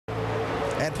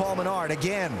and Paul Menard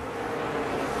again.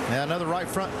 Yeah, another right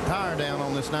front tire down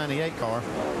on this 98 car.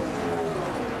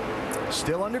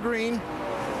 Still under green.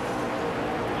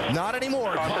 Not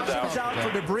anymore. Caution's out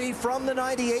for debris from the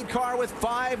 98 car with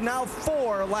 5, now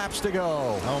 4 laps to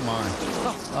go. Oh, my.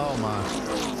 Oh, my.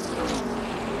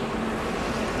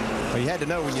 Well, you had to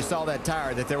know when you saw that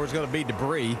tire that there was going to be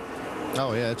debris.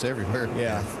 Oh, yeah, it's everywhere.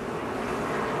 Yeah.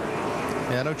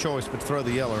 Yeah, no choice but to throw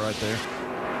the yellow right there.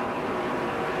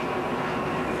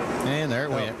 And there it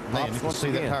went. Man, you can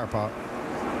see that tire pop.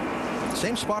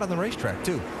 Same spot on the racetrack,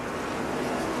 too.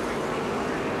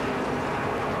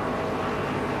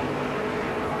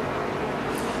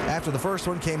 After the first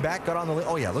one came back, got on the...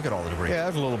 Oh, yeah, look at all the debris. Yeah,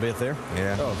 there's a little bit there.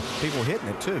 Yeah. Oh, people hitting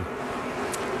it, too.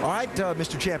 All right,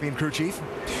 Mr. Champion Crew Chief.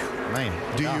 Man.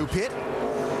 Do you pit?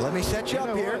 Let me set you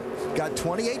up here. Got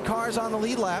 28 cars on the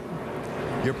lead lap.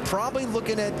 You're probably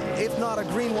looking at, if not a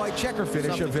green-white checker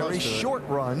finish, a very short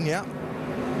run. Yeah.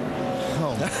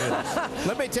 Oh, my goodness.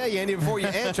 Let me tell you, Andy, before you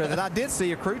answer, that I did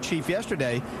see a crew chief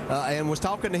yesterday and was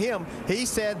talking to him. He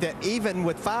said that even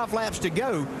with 5 laps to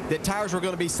go, that tires were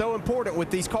going to be so important with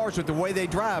these cars, with the way they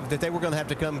drive, that they were going to have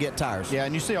to come get tires. Yeah,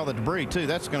 and you see all the debris, too.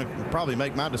 That's going to probably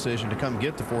make my decision to come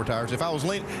get the 4 tires. If I was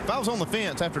on the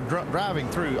fence after driving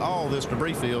through all this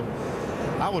debris field,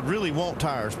 I would really want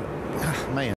tires. But, man.